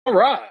All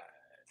right.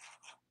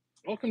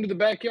 Welcome to the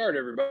backyard,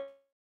 everybody.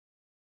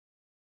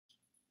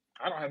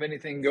 I don't have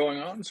anything going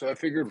on, so I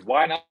figured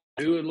why not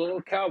do a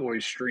little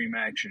Cowboys stream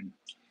action?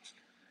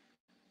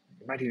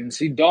 You might even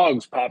see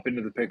dogs pop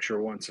into the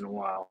picture once in a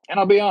while. And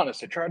I'll be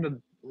honest, I tried to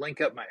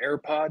link up my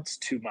AirPods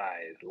to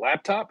my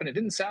laptop, and it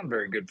didn't sound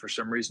very good for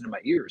some reason in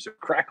my ears. They're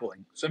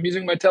crackling. So I'm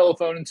using my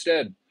telephone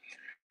instead.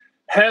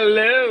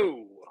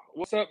 Hello.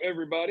 What's up,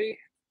 everybody?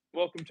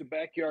 Welcome to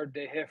Backyard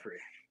de Jeffrey,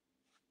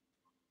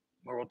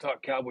 where we'll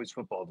talk Cowboys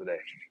football today.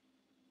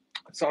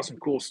 I saw some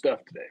cool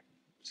stuff today.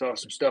 Saw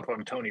some stuff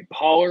on Tony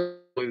Pollard.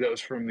 I believe that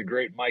was from the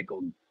great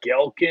Michael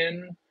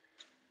Gelkin.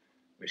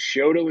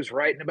 Machota was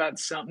writing about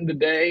something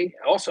today.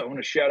 Also, I want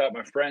to shout out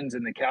my friends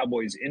in the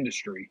Cowboys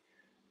industry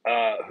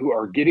who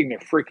are getting their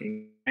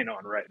freaking line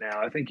on right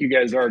now. I think you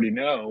guys already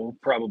know,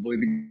 probably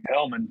the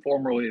Hellman,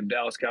 formerly of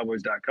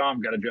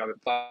DallasCowboys.com, got a job at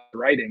Fox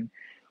Writing.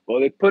 Well,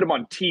 they put him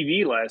on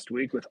TV last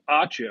week with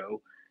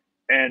Acho,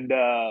 and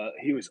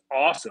he was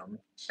awesome.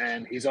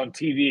 And he's on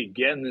TV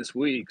again this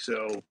week,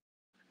 so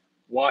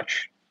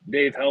watch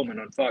Dave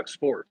Hellman on Fox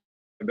Sports.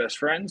 My best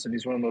friends, and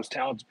he's one of the most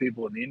talented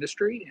people in the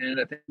industry, and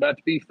I think about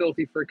to be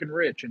filthy freaking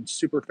rich and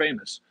super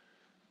famous.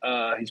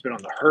 He's been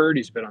on The Herd.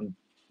 He's been on,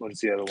 what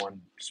is the other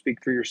one?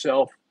 Speak for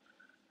Yourself.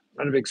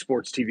 I'm not a big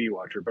sports TV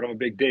watcher, but I'm a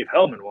big Dave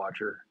Hellman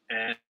watcher,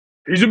 and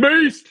he's a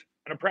beast,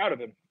 and I'm proud of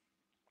him.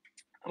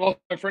 I'm also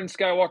my friend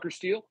Skywalker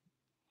Steele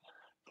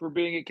for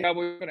being at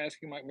Cowboy and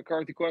asking Mike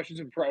McCarthy questions.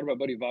 I'm proud of my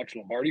buddy Vach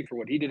Lombardi for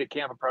what he did at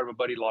camp. I'm proud of my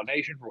buddy Law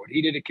Nation for what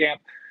he did at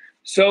camp.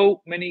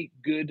 So many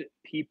good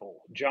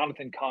people.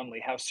 Jonathan Conley,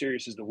 how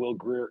serious is the Will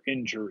Grier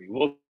injury?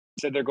 Will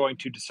said they're going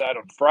to decide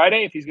on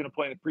Friday if he's going to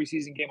play in the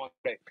preseason game on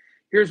Friday.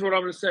 Here's what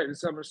I'm going to say. This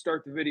is how I'm going to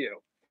start the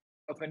video.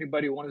 If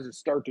anybody wanted to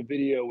start the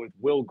video with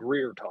Will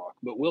Grier talk,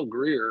 but Will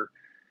Grier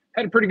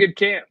had a pretty good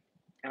camp.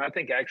 And I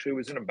think actually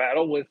was in a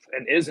battle with,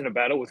 and is in a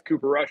battle with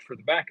Cooper Rush for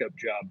the backup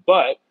job.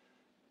 But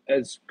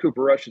as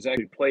Cooper Rush has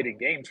actually played in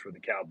games for the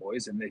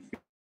Cowboys, and they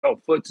feel,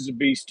 oh, Foots is a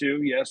beast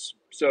too. Yes.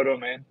 Soto,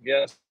 man.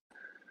 Yes.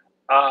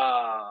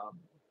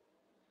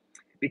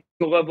 Because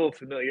the level of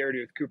familiarity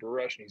with Cooper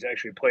Rush, and he's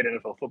actually played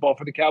NFL football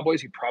for the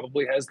Cowboys, he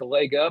probably has the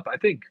leg up. I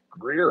think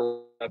Grier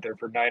out there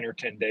for 9 or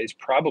 10 days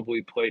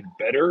probably played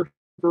better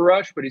for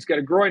Rush, but he's got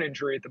a groin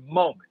injury at the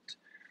moment.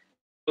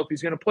 So if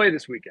he's going to play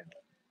this weekend,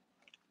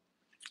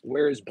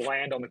 where is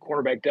Bland on the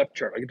cornerback depth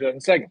chart? I'll get to that in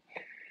a second.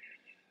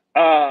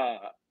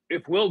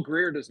 If Will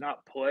Grier does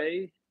not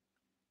play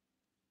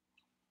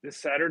this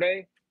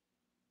Saturday,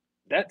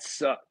 that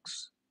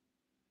sucks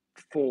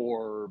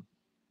for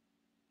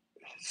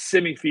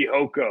Simi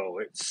Fehoko.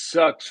 It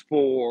sucks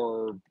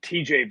for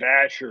TJ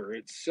Vasher.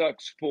 It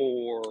sucks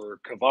for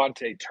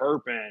Cavante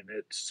Turpin.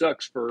 It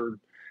sucks for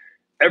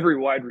every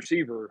wide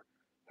receiver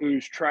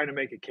who's trying to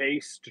make a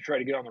case to try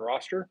to get on the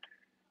roster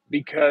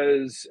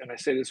because, and I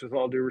say this with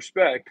all due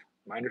respect,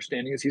 my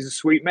understanding is he's a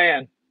sweet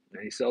man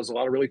and he sells a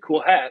lot of really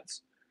cool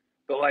hats,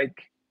 but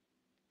like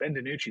Ben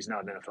DiNucci's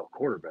not an NFL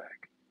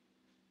quarterback.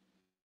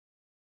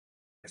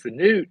 If the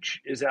Nooch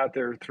is out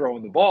there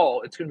throwing the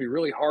ball, it's going to be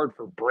really hard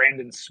for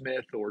Brandon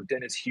Smith or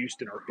Dennis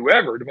Houston or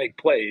whoever to make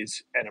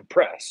plays and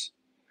impress.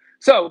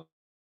 So,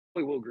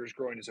 Will Grier's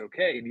groin is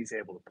okay and he's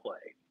able to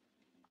play.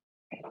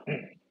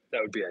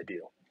 That would be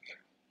ideal.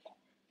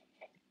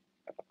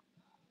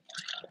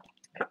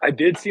 I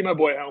did see my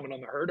boy Hellman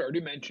on the Herd. I already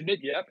mentioned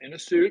it. Yep, in a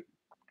suit.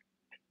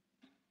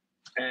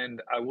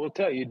 And I will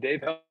tell you,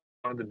 Dave Hellman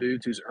is one of the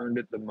dudes who's earned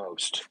it the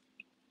most.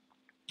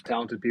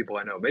 Talented people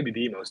I know, maybe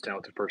the most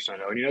talented person I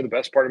know. And you know the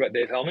best part about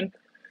Dave Hellman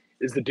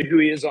is the dude who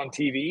he is on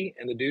TV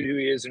and the dude who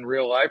he is in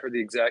real life are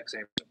the exact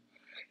same.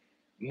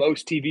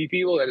 Most TV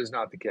people, that is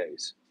not the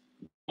case.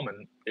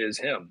 Hellman is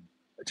him.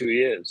 That's who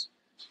he is.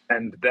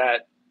 And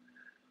that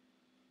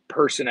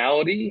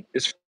personality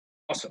is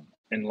awesome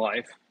in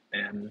life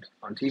and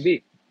on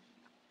TV.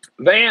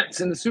 Vance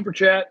in the super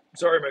chat.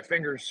 Sorry, my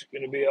finger's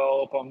going to be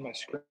all up on my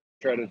screen.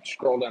 Try to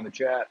scroll down the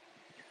chat.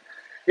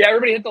 Yeah,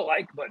 everybody hit the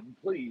like button,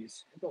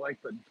 please. Hit the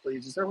like button,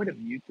 please. Is there a way to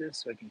mute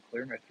this so I can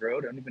clear my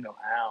throat? I don't even know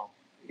how.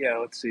 Yeah,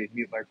 let's see.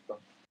 Mute microphone.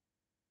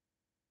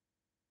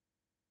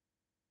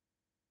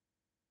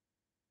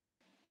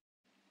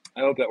 I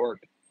hope that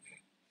worked.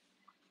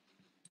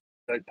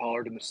 Like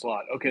Pollard in the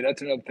slot. Okay,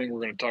 that's another thing we're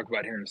going to talk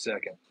about here in a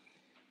second.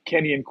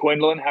 Kenny and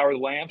Quinlan, Howard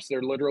Lamps,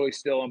 they're literally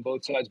still on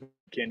both sides.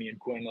 Kenny and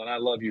Quinlan, I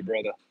love you,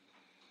 brother.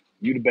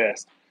 You the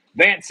best.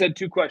 Vance said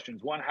 2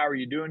 questions. 1, how are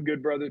you doing,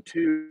 good brother?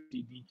 2,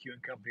 DQ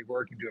and company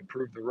working to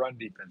improve the run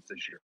defense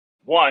this year.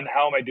 1,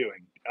 how am I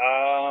doing?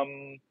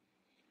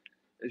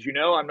 As you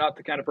know, I'm not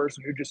the kind of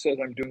person who just says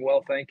I'm doing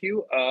well, thank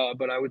you.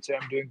 But I would say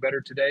I'm doing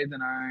better today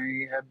than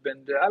I have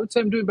been. I would say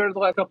I'm doing better the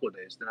last couple of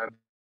days than I've been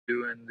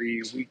doing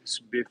the weeks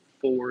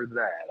before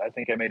that. I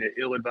think I made an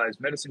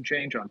ill-advised medicine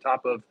change on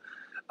top of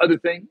other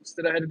things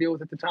that I had to deal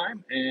with at the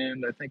time.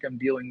 And I think I'm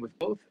dealing with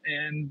both.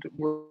 And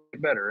we're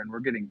better, and we're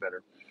getting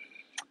better.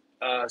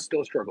 Still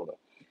a struggle, though.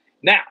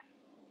 Now,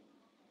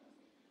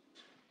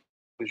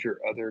 was your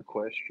other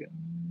question?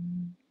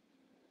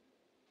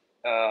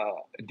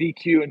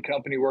 DQ and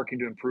company working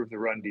to improve the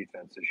run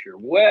defense this year.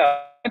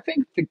 Well, I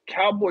think the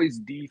Cowboys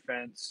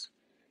defense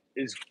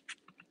is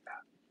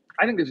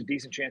I think there's a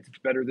decent chance it's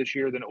better this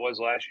year than it was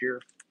last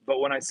year. But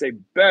when I say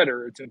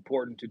better, it's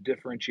important to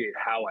differentiate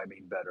how I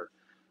mean better.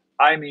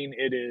 I mean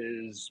it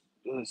is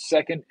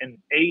second and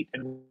 8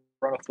 and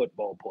run a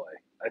football play.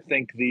 I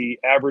think the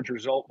average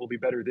result will be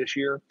better this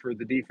year for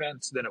the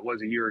defense than it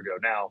was a year ago.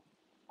 Now,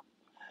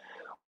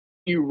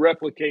 you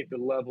replicate the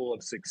level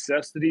of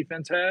success the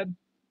defense had,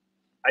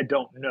 I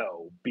don't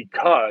know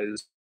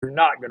because you're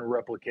not going to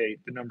replicate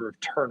the number of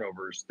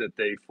turnovers that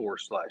they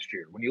forced last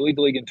year. When you lead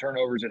the league in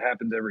turnovers, it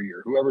happens every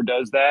year. Whoever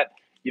does that,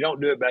 you don't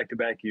do it back to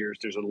back years.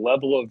 There's a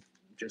level of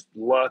just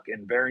luck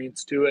and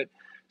variance to it.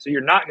 So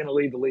you're not going to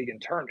lead the league in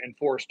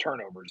forced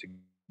turnovers.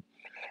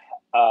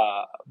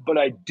 But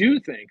I do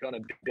think on a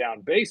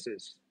down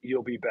basis,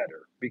 you'll be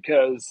better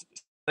because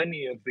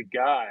many of the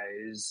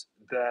guys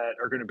that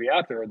are going to be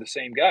out there are the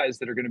same guys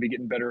that are going to be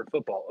getting better at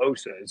football.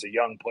 Osa is a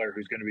young player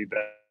who's going to be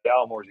better.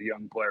 Dalmore is a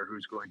young player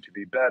who's going to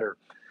be better.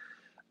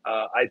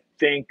 I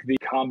think the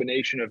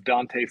combination of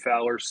Dante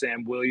Fowler,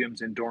 Sam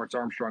Williams, and Dorrance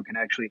Armstrong can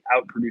actually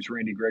outproduce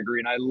Randy Gregory,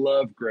 and I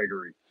love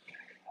Gregory.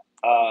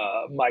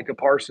 Micah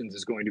Parsons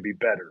is going to be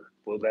better.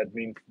 Will that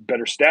mean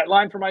better stat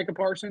line for Micah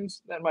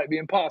Parsons? That might be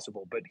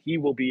impossible, but he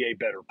will be a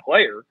better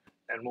player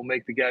and will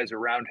make the guys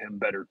around him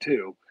better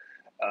too.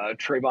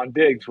 Trayvon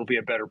Diggs will be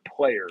a better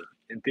player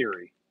in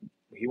theory.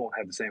 He won't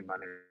have the same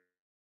amount of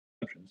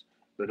options,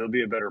 but he'll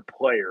be a better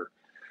player.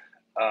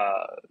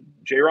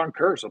 Jaron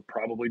Curse will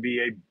probably be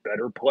a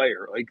better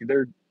player. Like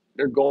their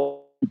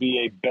goal to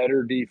be a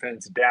better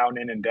defense down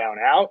in and down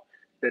out.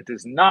 That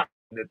does not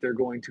mean that they're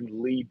going to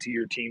lead to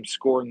your team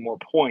scoring more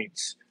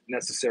points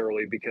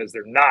necessarily because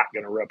they're not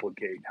going to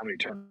replicate how many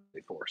turnovers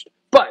they forced.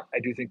 But I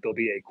do think they'll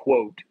be a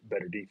quote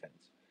better defense.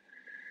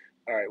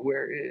 All right,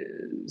 where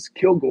is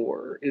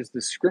Kilgore? Is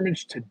the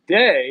scrimmage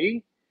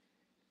today?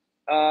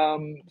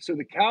 So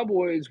the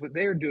Cowboys, what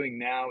they're doing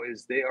now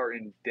is they are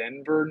in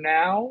Denver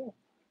now.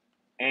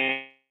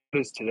 And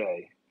what is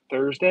today?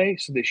 Thursday?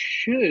 So they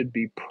should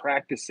be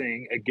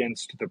practicing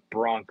against the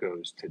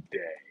Broncos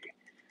today.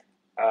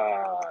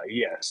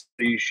 Yes,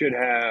 you should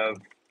have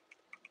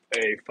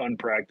a fun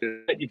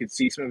practice. You can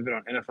see some of it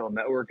on NFL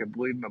Network. I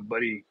believe my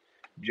buddy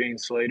Jane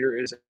Slater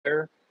is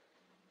there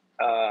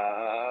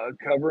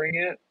covering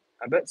it.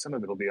 I bet some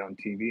of it will be on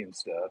TV and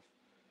stuff.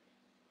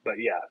 But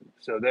yeah,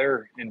 so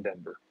they're in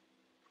Denver.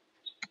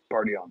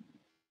 Party on.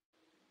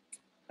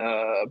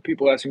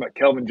 People asking about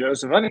Kelvin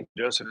Joseph. I think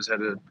Joseph has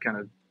had a kind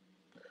of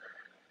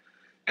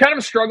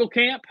a struggle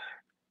camp.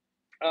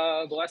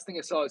 The last thing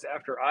I saw is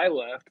after I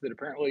left that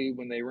apparently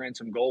when they ran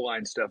some goal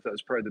line stuff, that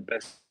was probably the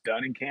best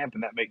done in camp.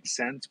 And that makes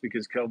sense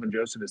because Kelvin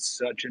Joseph is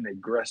such an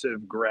aggressive,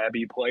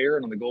 grabby player.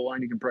 And on the goal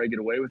line, you can probably get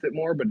away with it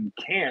more. But in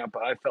camp,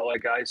 I felt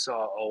like I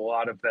saw a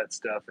lot of that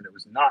stuff and it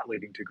was not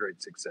leading to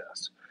great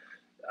success.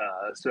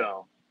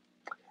 So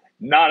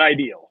not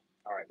ideal.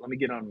 All right, let me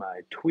get on my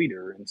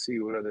tweeter and see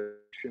what other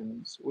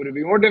questions. Would it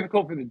be more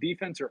difficult for the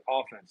defense or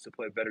offense to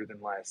play better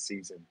than last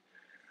season?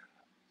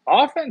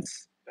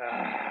 Offense,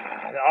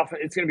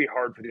 it's going to be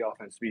hard for the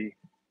offense to be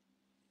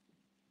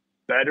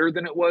better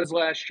than it was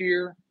last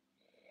year.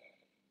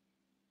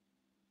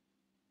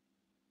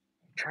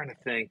 I'm trying to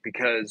think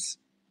because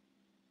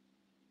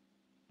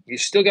you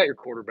still got your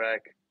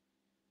quarterback.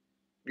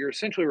 You're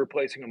essentially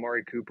replacing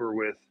Amari Cooper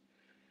with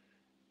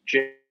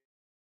Jalen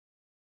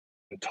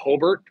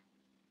Tolbert,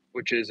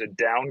 which is a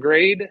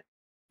downgrade.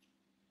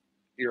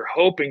 You're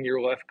hoping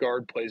your left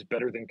guard plays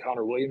better than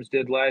Connor Williams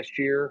did last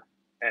year,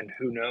 and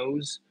who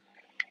knows?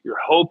 You're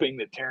hoping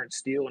that Terrence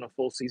Steele in a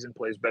full season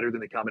plays better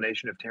than the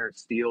combination of Terrence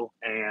Steele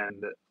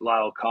and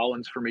Lyle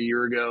Collins from a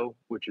year ago,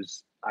 which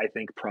is, I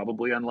think,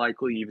 probably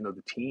unlikely, even though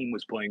the team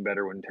was playing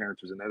better when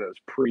Terrence was in there. That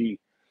was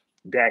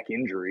pre-Dak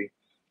injury.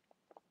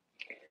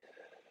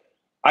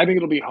 I think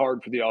it'll be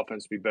hard for the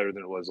offense to be better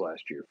than it was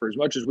last year. For as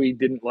much as we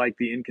didn't like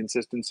the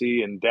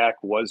inconsistency and Dak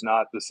was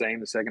not the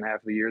same the second half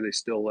of the year, they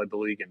still led the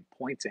league in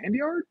points and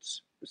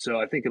yards. So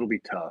I think it'll be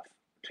tough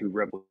to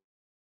replicate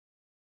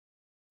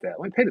that.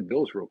 Let me pay the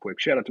bills real quick.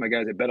 Shout out to my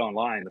guys at Bet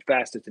Online, the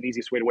fastest and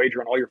easiest way to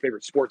wager on all your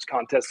favorite sports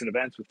contests and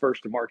events with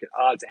first to market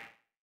odds.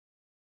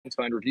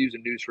 Find reviews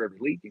and news for every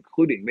league,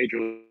 including Major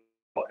League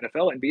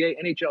NFL, NBA,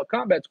 NHL,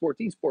 combat sports,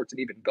 esports, and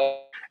even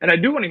golf. And I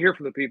do want to hear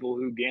from the people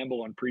who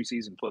gamble on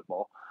preseason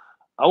football.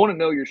 I want to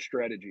know your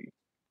strategy.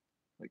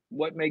 Like,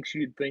 what makes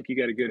you think you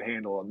got a good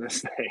handle on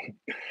this thing?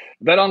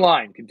 Bet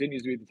Online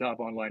continues to be the top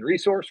online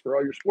resource for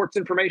all your sports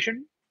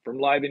information. From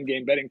live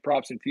in-game betting,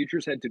 props, and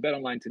futures, head to Bet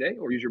Online today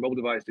or use your mobile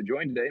device to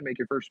join today and make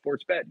your first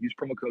sports bet. Use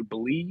promo code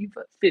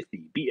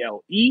BELIEVE50,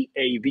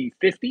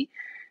 BLEAV50,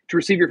 to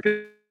receive your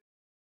 50%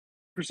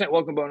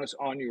 welcome bonus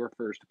on your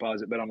first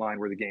deposit. Bet Online,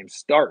 where the game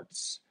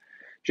starts.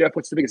 Jeff,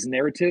 what's the biggest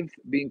narrative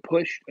being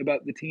pushed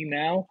about the team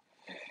now?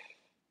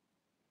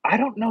 I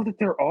don't know that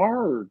there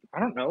are. I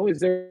don't know. Is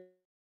there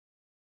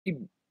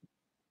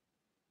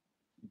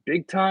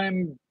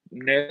big-time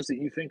narratives that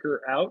you think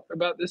are out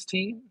about this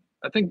team?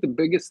 I think the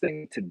biggest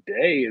thing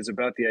today is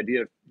about the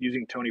idea of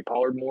using Tony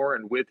Pollard more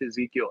and with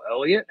Ezekiel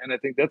Elliott, and I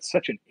think that's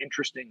such an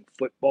interesting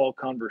football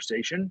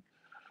conversation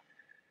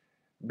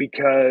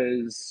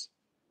because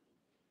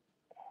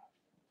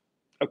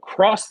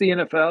across the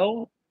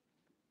NFL,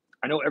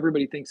 I know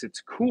everybody thinks it's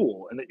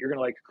cool and that you're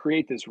gonna, like,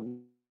 create this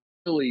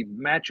really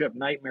matchup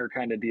nightmare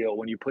kinda deal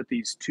when you put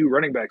these 2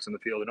 running backs on the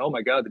field, and, oh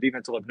my god, the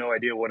defense will have no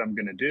idea what I'm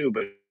gonna do,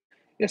 but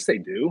yes, they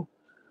do.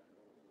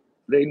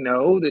 They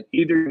know that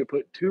either to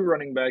put 2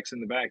 running backs in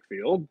the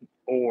backfield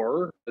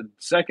or the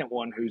second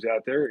one who's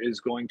out there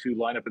is going to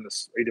line up in the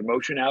either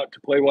motion out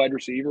to play wide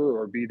receiver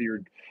or be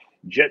your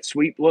jet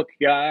sweep look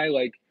guy.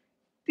 Like,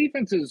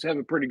 defenses have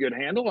a pretty good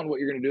handle on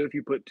what you're going to do if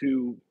you put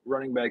 2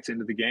 running backs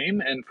into the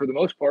game. And for the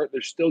most part,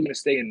 they're still going to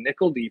stay in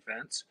nickel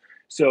defense.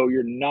 So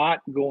you're not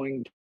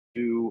going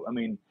to, I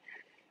mean,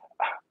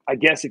 I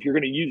guess if you're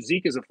going to use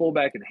Zeke as a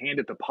fullback and hand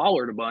it to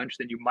Pollard a bunch,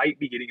 then you might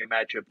be getting a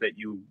matchup that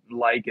you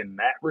like in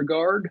that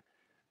regard.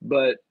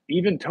 But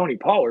even Tony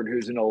Pollard,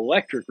 who's an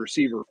electric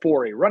receiver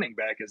for a running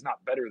back, is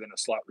not better than a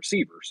slot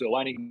receiver. So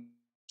lining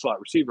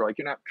slot receiver, like,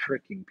 you're not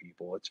tricking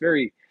people. It's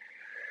very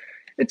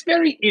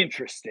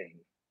interesting,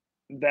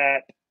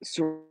 that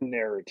sort of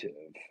narrative.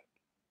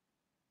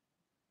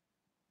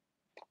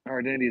 Our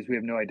identity is we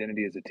have no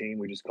identity as a team.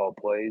 We just call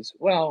plays.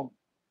 Well,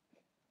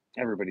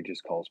 everybody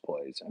just calls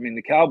plays. I mean,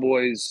 the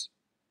Cowboys,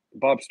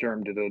 Bob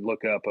Sturm did a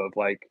lookup of,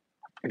 like,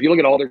 if you look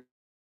at all their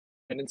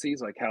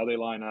tendencies, like how they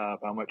line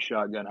up, how much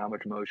shotgun, how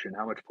much motion,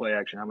 how much play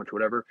action, how much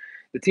whatever,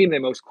 the team they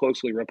most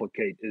closely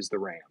replicate is the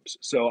Rams.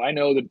 So I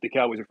know that the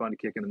Cowboys are fun to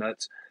kick in the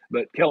nuts,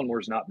 but Kellen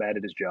Moore's not bad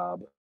at his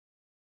job.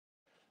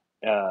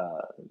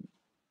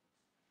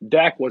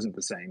 Dak wasn't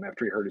the same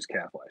after he hurt his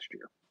calf last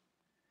year.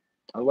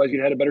 Otherwise,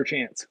 you'd had a better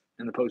chance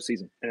in the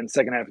postseason and in the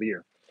second half of the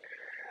year.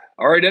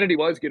 Our identity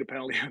was get a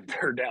penalty on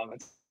third down.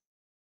 That's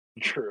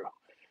true.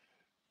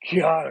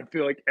 God, I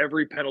feel like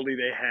every penalty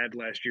they had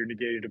last year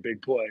negated a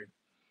big play.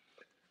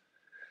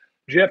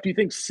 Jeff, do you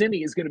think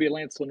Simi is going to be a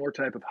Lance Lenoir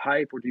type of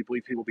hype, or do you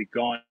believe he will be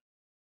gone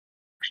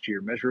next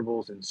year?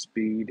 Measurables and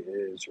speed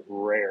is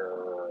rare.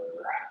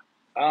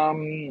 I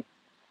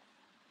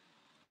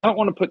don't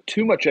want to put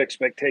too much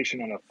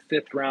expectation on a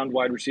fifth-round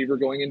wide receiver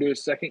going into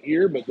his second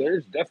year, but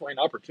there's definitely an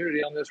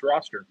opportunity on this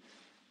roster.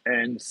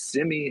 And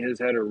Simi has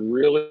had a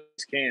really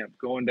nice camp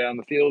going down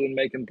the field and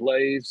making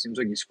plays. Seems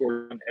like he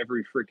scored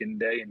every freaking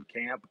day in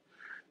camp.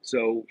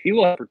 So he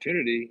will have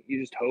opportunity. You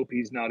just hope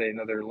he's not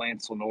another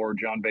Lance Lenoir,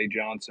 John Bay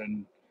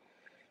Johnson.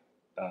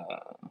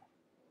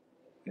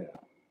 Yeah.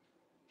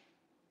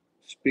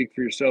 Speak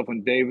for yourself.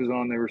 When Dave was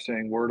on, they were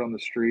saying word on the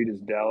street is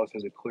Dallas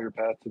has a clear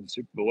path to the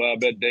Super Bowl. Well, I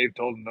bet Dave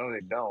told them no,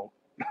 they don't.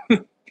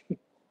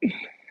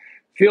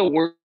 Feel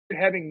weird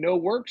having no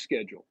work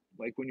schedule,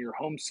 like when you're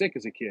homesick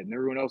as a kid and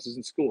everyone else is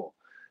in school.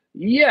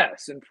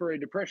 Yes, and for a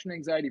depression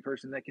anxiety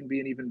person, that can be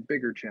an even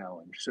bigger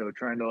challenge. So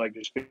trying to, like,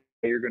 just figure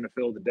out how you're going to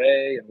fill the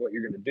day and what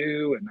you're going to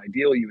do, and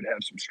ideally you would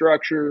have some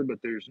structure, but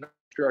there's no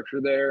structure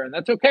there, and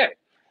that's okay.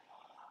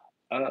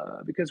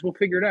 Because we'll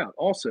figure it out.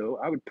 Also,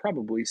 I would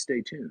probably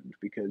stay tuned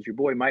because your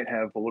boy might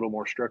have a little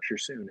more structure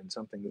soon and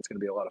something that's going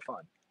to be a lot of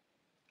fun.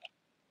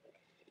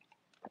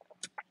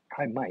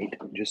 I might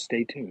just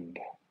stay tuned.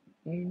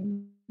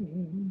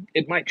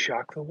 It might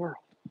shock the world.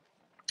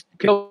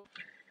 Kill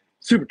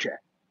Super Chat.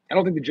 I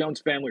don't think the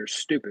Jones family are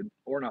stupid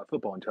or not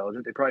football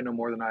intelligent. They probably know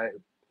more than I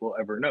will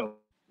ever know.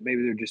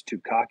 Maybe they're just too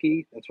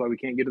cocky. That's why we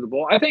can't get to the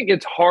bowl. I think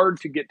it's hard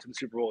to get to the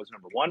Super Bowl as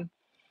number one.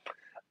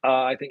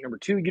 I think number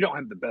two, you don't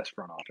have the best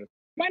front office.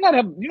 You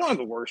don't have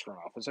the worst front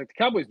office. Like, the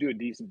Cowboys do a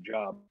decent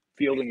job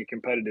fielding a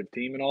competitive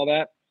team and all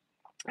that.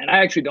 And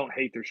I actually don't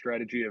hate their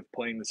strategy of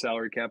playing the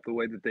salary cap the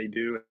way that they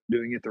do,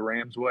 doing it the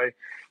Rams way.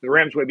 The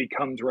Rams way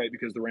becomes right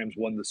because the Rams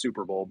won the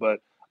Super Bowl, but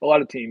a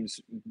lot of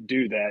teams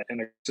do that and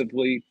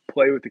aggressively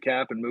play with the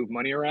cap and move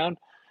money around.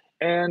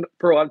 And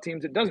for a lot of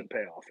teams, it doesn't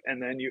pay off.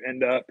 And then you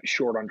end up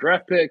short on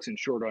draft picks and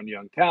short on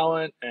young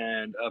talent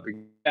and up a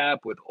gap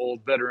with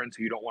old veterans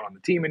who you don't want on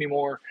the team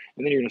anymore.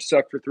 And then you're going to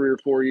suck for 3 or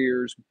 4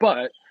 years.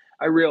 But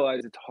I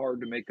realize it's hard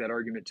to make that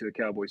argument to a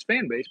Cowboys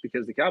fan base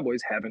because the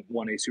Cowboys haven't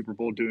won a Super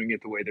Bowl doing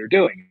it the way they're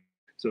doing it.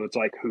 So it's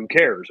like, who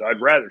cares? I'd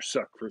rather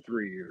suck for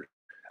 3 years.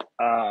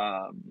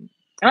 And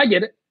I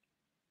get it.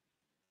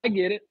 I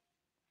get it.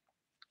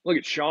 Look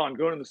at Sean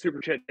going in the Super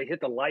Chat. They hit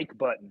the like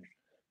button.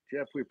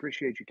 Jeff, we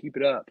appreciate you. Keep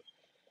it up.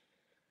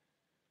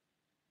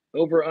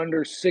 Over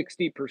under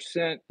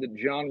 60% that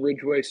John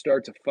Ridgeway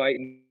starts a fight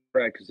in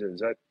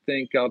practices. I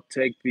think I'll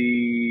take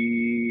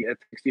at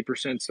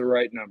 60% is the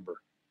right number.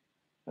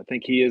 I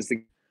think he is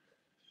the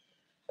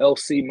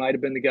LC might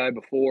have been the guy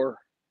before.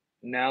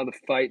 Now the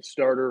fight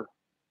starter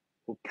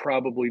will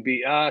probably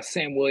be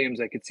Sam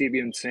Williams. I could see it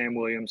being Sam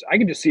Williams. I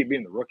can just see it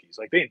being the rookies.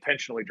 Like, they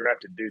intentionally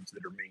drafted dudes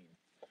that are mean.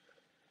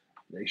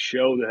 They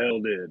show the hell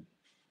did.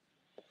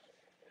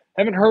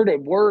 Haven't heard a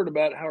word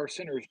about how our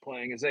center is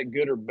playing. Is that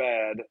good or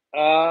bad?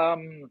 I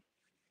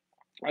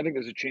think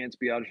there's a chance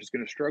Biotish is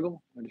going to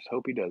struggle. I just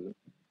hope he doesn't.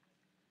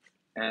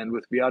 And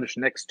with Biotish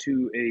next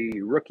to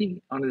a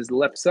rookie on his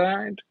left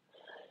side,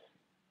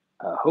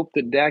 I hope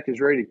that Dak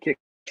is ready to kick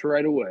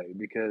right away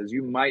because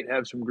you might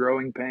have some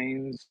growing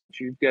pains that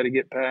you've got to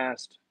get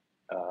past.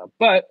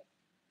 But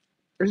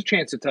there's a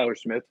chance that Tyler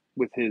Smith,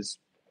 with his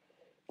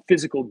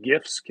physical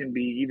gifts, can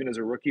be, even as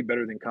a rookie,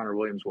 better than Connor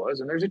Williams was.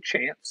 And there's a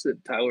chance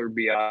that Tyler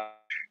Biadasz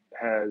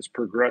has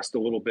progressed a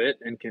little bit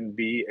and can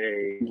be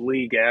a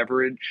league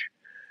average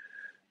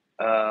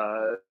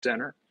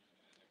center.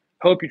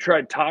 Hope you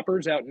tried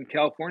Toppers out in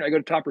California. I go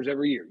to Toppers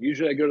every year.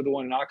 Usually I go to the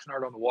one in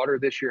Oxnard on the water.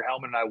 This year,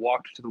 Hellman and I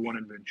walked to the one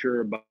in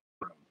Ventura.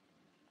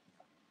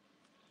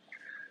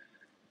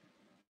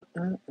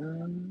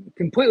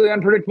 Completely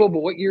unpredictable, but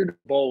what year to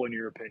bowl in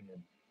your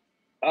opinion?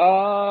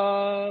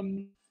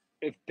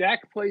 If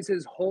Dak plays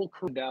his whole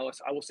career in Dallas,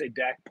 I will say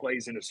Dak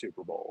plays in a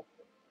Super Bowl.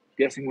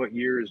 Guessing what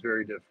year is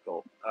very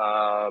difficult.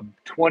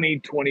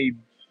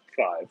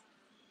 2025.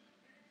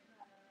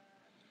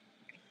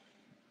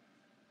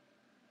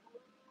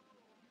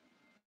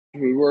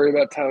 We worry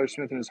about Tyler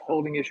Smith and his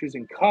holding issues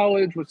in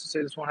college. What's to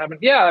say this won't happen?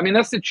 Yeah, I mean,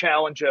 that's the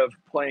challenge of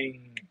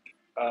playing,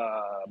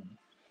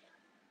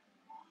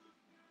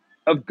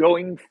 of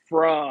going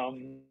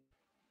from.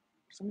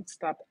 Someone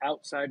stopped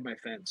outside my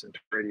fence into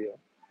radio.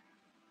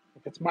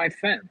 It's my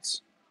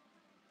fence.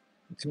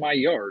 It's my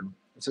yard.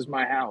 This is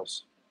my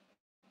house.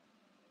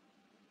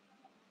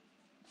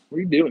 What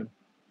are you doing?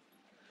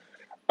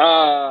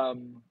 What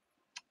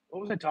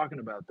was I talking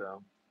about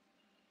though?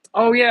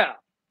 Oh yeah.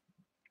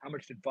 How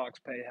much did Fox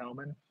pay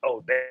Hellman?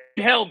 Oh,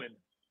 Hellman.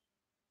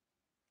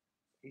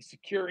 He's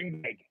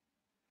securing big.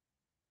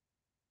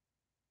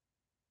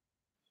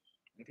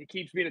 If he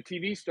keeps being a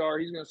TV star,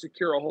 he's going to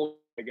secure a whole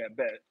big, I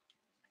bet.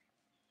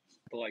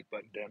 The like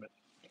button, damn it.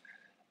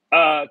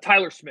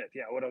 Tyler Smith.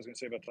 Yeah, what I was going to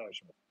say about Tyler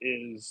Smith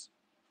is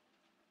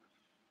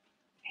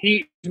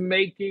he's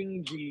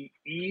making the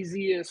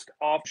easiest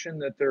option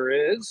that there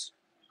is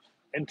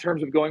in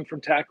terms of going from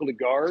tackle to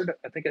guard.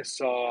 I think I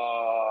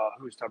saw,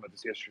 who was talking about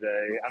this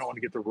yesterday? I don't want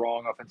to get the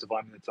wrong offensive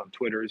lineman that's on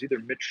Twitter. It's either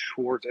Mitch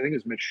Schwartz. I think it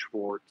was Mitch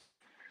Schwartz,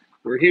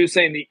 where he was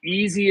saying the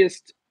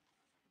easiest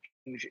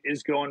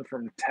is going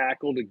from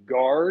tackle to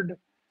guard,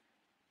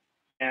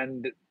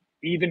 and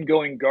even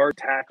going guard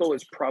tackle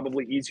is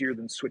probably easier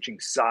than switching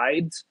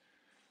sides.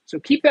 So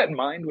keep that in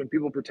mind when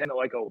people pretend that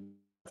like a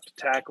left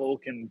tackle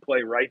can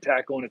play right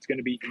tackle and it's going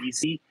to be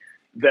easy.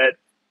 That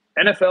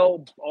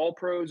NFL All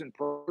Pros and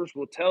pros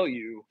will tell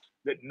you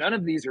that none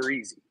of these are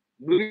easy.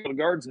 Moving to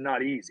guard's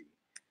not easy,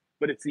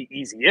 but it's the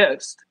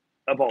easiest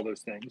of all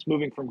those things.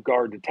 Moving from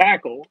guard to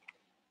tackle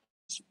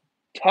is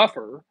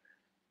tougher,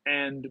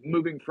 and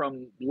moving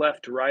from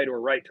left to right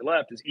or right to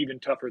left is even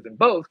tougher than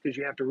both because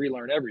you have to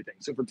relearn everything.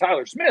 So for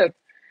Tyler Smith,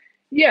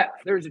 yeah,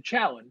 there's a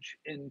challenge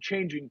in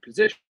changing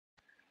position.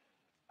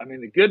 I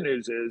mean, the good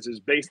news is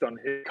based on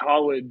his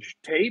college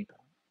tape,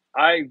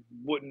 I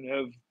wouldn't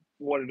have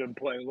wanted him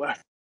playing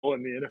left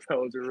in the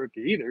NFL as a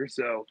rookie either.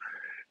 So,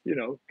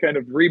 kind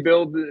of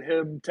rebuild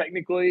him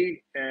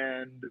technically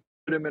and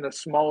put him in a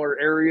smaller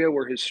area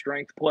where his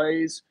strength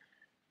plays.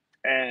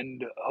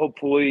 And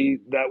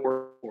hopefully that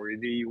works for you.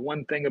 The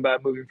one thing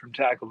about moving from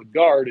tackle to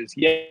guard is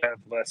you have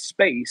less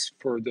space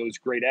for those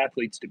great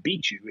athletes to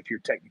beat you if you're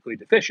technically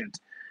deficient.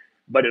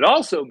 But it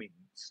also means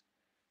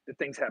that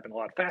things happen a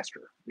lot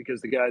faster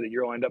because the guy that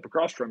you're lined up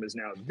across from is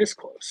now this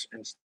close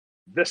and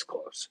this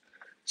close.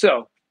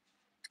 So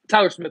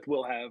Tyler Smith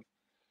will have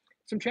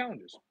some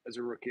challenges as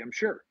a rookie, I'm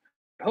sure.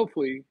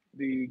 Hopefully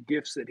the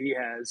gifts that he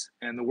has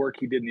and the work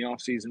he did in the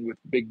offseason with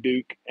Big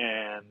Duke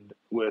and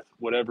with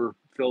whatever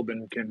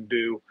Philbin can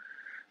do,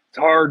 it's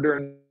hard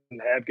to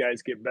have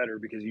guys get better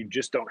because you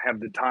just don't have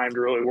the time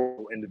to really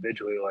work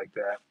individually like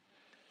that.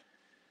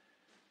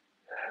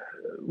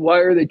 Why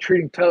are they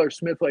treating Tyler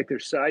Smith like their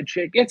side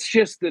chick? It's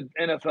just the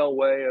NFL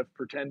way of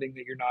pretending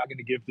that you're not going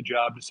to give the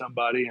job to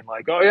somebody and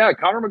like, oh yeah,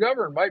 Connor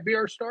McGovern might be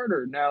our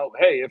starter. Now,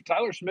 hey, if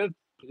Tyler Smith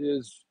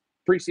is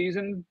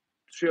preseason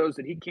shows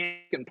that he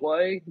can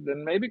play,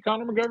 then maybe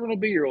Connor McGovern will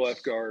be your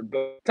left guard.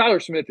 But Tyler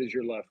Smith is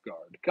your left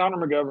guard. Connor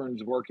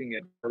McGovern's working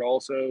at guard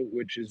also,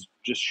 which is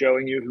just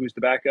showing you who's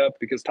the backup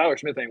because Tyler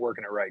Smith ain't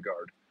working at right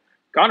guard.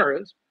 Connor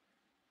is.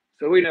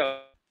 So we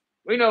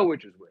know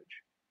which is which.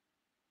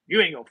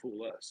 You ain't gonna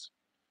fool us.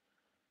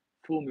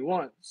 Fool me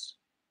once,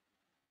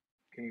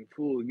 can't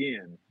fool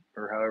again,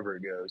 or however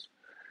it goes.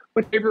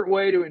 What favorite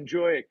way to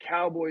enjoy a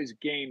Cowboys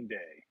game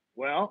day?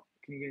 Well,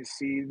 can you guys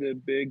see the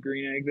big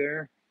green egg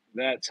there?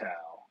 That's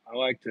how. I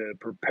like to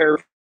prepare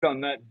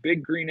on that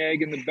big green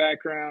egg in the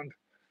background.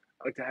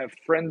 I like to have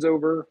friends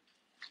over,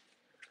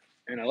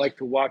 and I like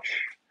to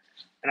watch.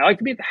 And I like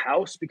to be at the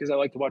house because I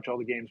like to watch all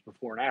the games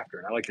before and after.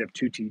 And I like to have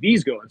two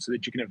TVs going so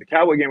that you can have the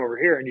Cowboy game over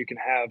here and you can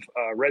have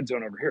Red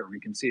Zone over here where you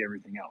can see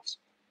everything else.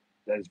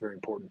 That is very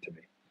important to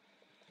me.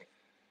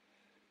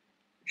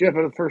 Jeff,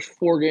 out of the first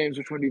 4 games,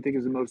 which one do you think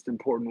is the most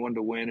important one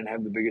to win and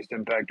have the biggest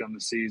impact on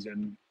the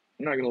season?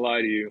 I'm not going to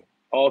lie to you.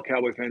 All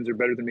Cowboy fans are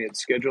better than me at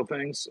schedule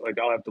things. Like,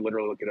 I'll have to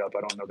literally look it up.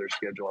 I don't know their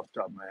schedule off the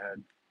top of my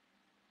head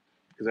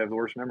because I have the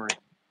worst memory.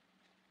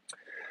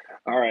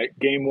 All right,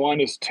 game 1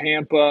 is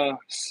Tampa,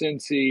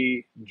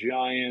 Cincy,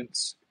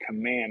 Giants,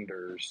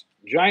 Commanders.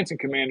 Giants and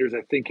Commanders,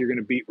 I think you're going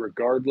to beat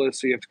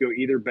regardless. So you have to go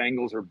either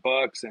Bengals or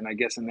Bucks, and I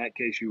guess in that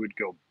case you would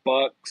go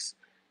Bucks,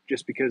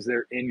 just because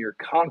they're in your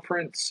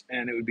conference,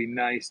 and it would be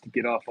nice to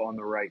get off on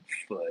the right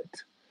foot.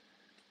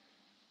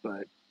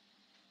 But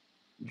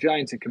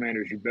Giants and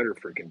Commanders, you better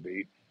freaking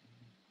beat.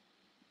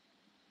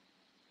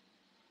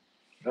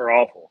 They're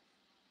awful.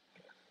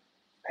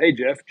 Hey,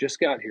 Jeff, just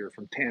got here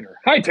from Tanner.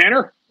 Hi,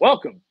 Tanner.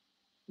 Welcome.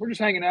 We're just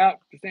hanging out,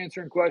 just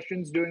answering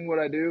questions, doing what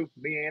I do,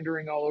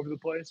 meandering all over the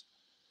place.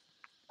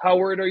 How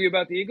worried are you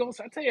about the Eagles?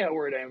 I'll tell you how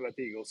worried I am about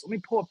the Eagles. Let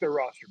me pull up their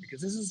roster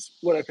because this is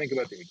what I think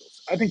about the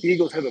Eagles. I think the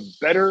Eagles have a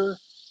better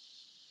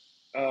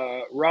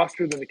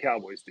roster than the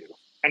Cowboys do.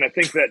 And I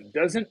think that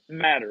doesn't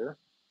matter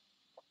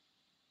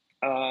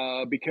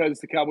because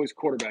the Cowboys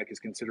quarterback is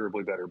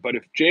considerably better. But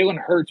if Jalen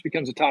Hurts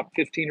becomes a top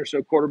 15 or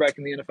so quarterback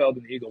in the NFL,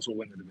 then the Eagles will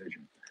win the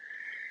division.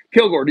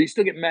 Kilgore, do you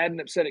still get mad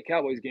and upset at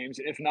Cowboys games?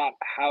 And if not,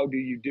 how do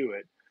you do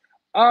it?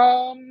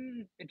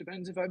 It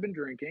depends if I've been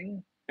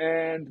drinking,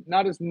 and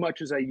not as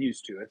much as I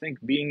used to. I think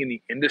being in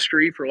the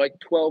industry for like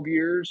 12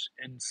 years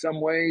in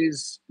some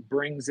ways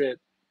brings it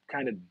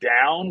kind of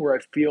down, where I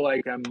feel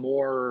like I'm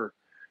more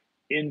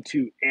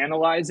into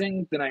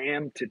analyzing than I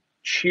am to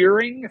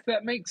cheering, if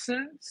that makes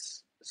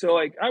sense. So,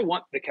 like, I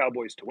want the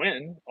Cowboys to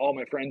win. All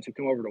my friends who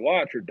come over to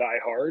watch are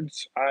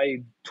diehards.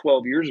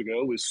 12 years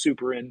ago, was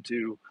super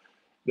into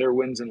their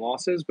wins and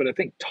losses, but I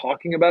think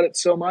talking about it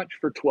so much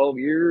for 12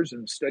 years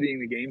and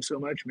studying the game so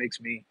much makes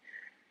me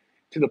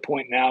to the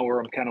point now where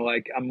I'm kind of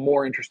like, I'm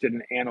more interested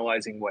in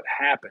analyzing what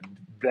happened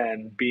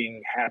than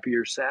being happy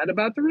or sad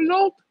about the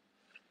result.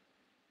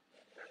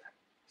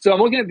 So I'm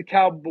looking at the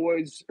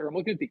Cowboys, or I'm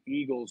looking at the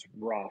Eagles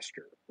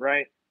roster,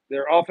 right?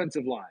 Their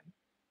offensive line: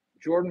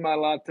 Jordan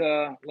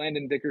Mailata,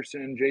 Landon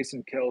Dickerson,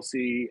 Jason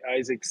Kelce,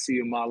 Isaac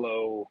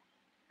Seumalo,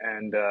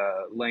 and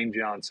Lane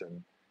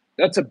Johnson.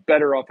 That's a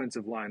better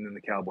offensive line than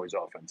the Cowboys'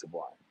 offensive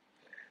line.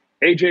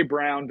 A.J.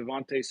 Brown,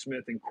 Devontae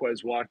Smith, and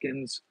Quez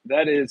Watkins,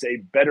 that is a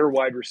better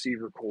wide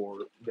receiver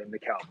core than the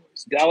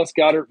Cowboys. Dallas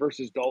Goedert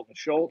versus Dalton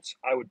Schultz,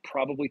 I would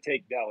probably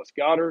take Dallas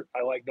Goedert.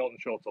 I like Dalton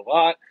Schultz a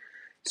lot.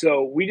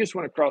 So we just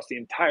went across the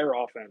entire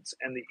offense,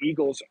 and the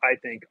Eagles, I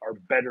think, are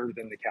better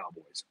than the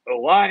Cowboys.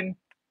 O-line,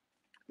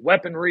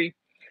 weaponry,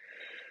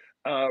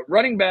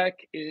 running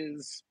back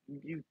is,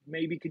 you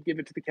maybe could give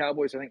it to the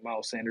Cowboys. I think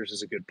Miles Sanders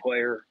is a good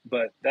player,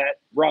 but that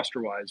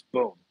roster-wise,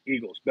 boom,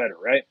 Eagles better,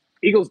 right?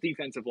 Eagles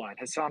defensive line: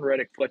 Hassan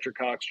Reddick, Fletcher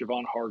Cox,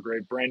 Javon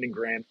Hargrave, Brandon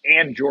Graham,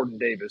 and Jordan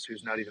Davis,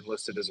 who's not even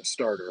listed as a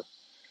starter.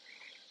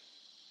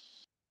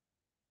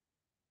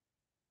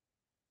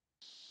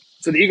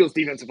 So the Eagles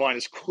defensive line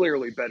is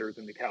clearly better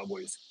than the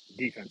Cowboys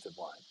defensive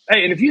line.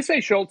 Hey, and if you say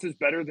Schultz is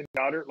better than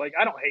Goddard, like,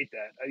 I don't hate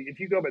that. If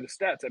you go by the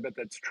stats, I bet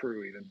that's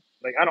true even.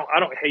 Like, I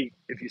don't hate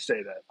if you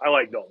say that. I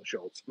like Dalton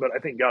Schultz, but I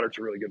think Goddard's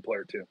a really good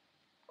player too.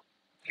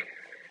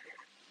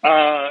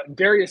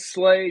 Darius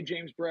Slay,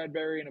 James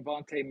Bradbury, and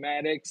Avonte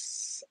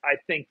Maddox. I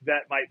think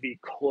that might be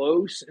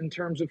close in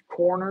terms of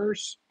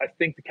corners. I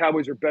think the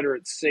Cowboys are better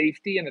at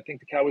safety, and I think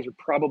the Cowboys are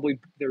probably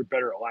they're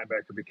better at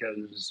linebacker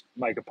because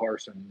Micah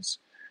Parsons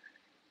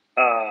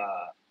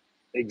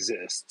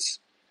exists.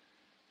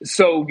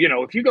 So,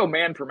 if you go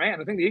man for man,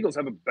 I think the Eagles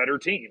have a better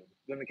team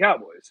than the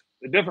Cowboys.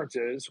 The difference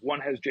is one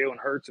has Jalen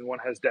Hurts and one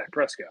has Dak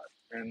Prescott.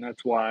 And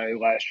that's why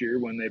last year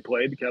when they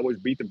played, the Cowboys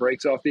beat the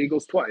brakes off the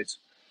Eagles twice.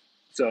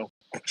 So,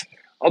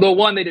 although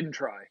one, they didn't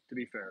try, to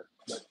be fair.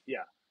 But,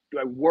 yeah. Do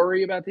I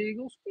worry about the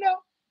Eagles? No.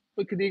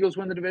 But could the Eagles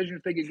win the division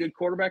if they get good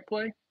quarterback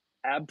play?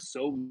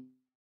 Absolutely.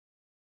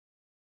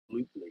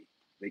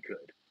 They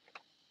could.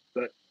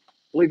 But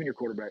believe in your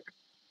quarterback.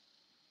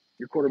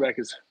 Your quarterback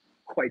is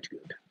quite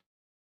good.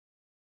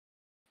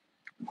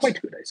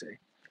 Quite good, I say.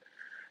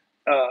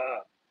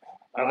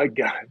 I like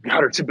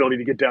Goddard's ability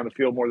to get down the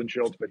field more than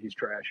Schultz, but he's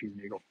trash. He's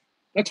an Eagle.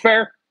 That's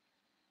fair.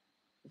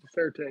 That's a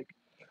fair take.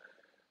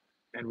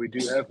 And we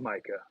do have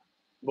Micah.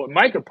 But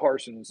Micah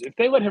Parsons, if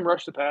they let him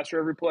rush the passer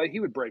every play, he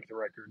would break the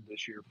record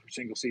this year for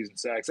single season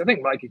sacks. I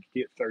think Micah could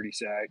get 30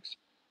 sacks.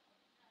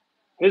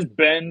 His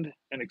bend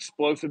and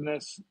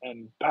explosiveness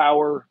and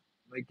power,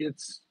 like,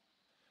 it's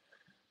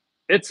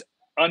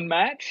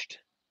unmatched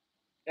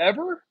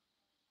ever.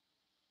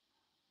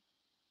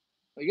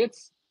 Like,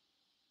 it's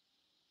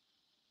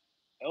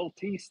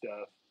LT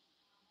stuff.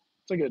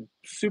 It's like a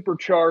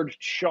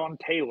supercharged Sean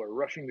Taylor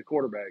rushing the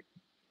quarterback.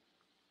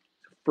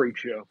 It's a freak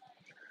show.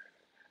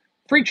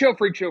 Freak show,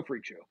 freak show,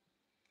 freak show.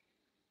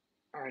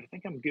 All right, I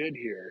think I'm good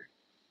here.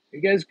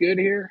 You guys good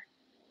here?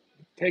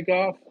 Take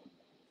off.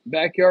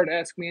 Backyard,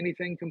 ask me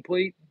anything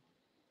complete.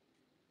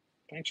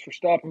 Thanks for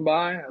stopping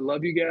by. I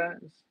love you guys.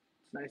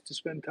 It's nice to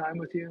spend time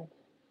with you.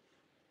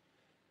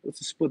 What's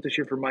the split this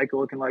year for Michael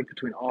looking like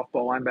between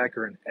off-ball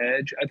linebacker and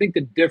edge? I think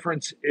the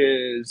difference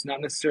is not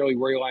necessarily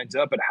where he lines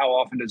up, but how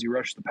often does he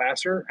rush the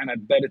passer? And I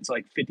bet it's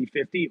like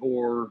 50-50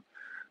 or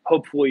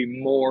hopefully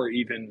more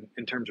even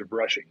in terms of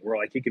rushing, where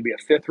like he could be a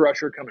fifth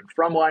rusher coming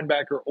from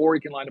linebacker, or he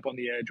can line up on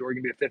the edge, or he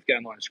can be a fifth guy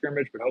in line of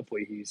scrimmage, but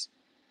hopefully he's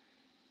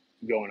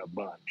going a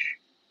bunch.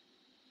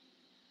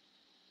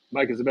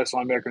 Mike is the best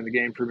linebacker in the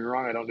game. Prove me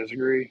wrong. I don't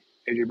disagree.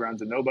 A.J.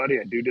 Brown's a nobody.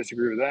 I do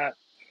disagree with that.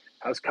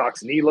 How's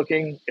Cox's knee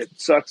looking? It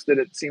sucks that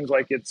it seems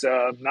like it's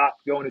not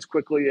going as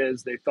quickly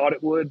as they thought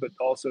it would, but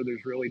also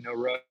there's really no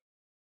rush.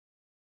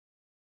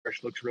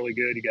 Looks really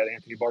good. You got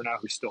Anthony Barr now,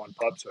 who's still on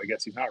PUP, so I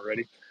guess he's not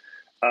ready.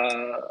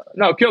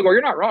 No, Kilgore,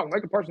 you're not wrong.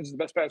 Micah Parsons is the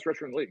best pass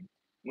rusher in the league.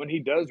 When he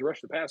does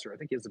rush the passer, I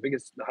think he has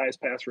the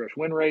highest pass rush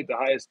win rate, the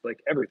highest, like,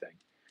 everything.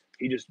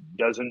 He just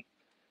doesn't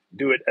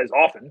do it as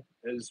often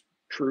as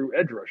true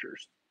edge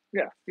rushers.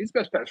 Yeah, he's the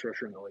best pass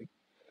rusher in the league.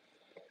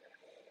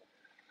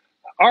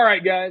 All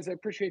right, guys, I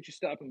appreciate you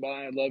stopping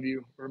by. I love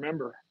you.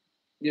 Remember,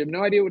 you have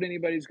no idea what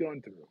anybody's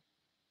going through.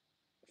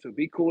 So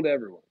be cool to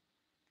everyone.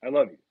 I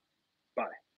love you. Bye.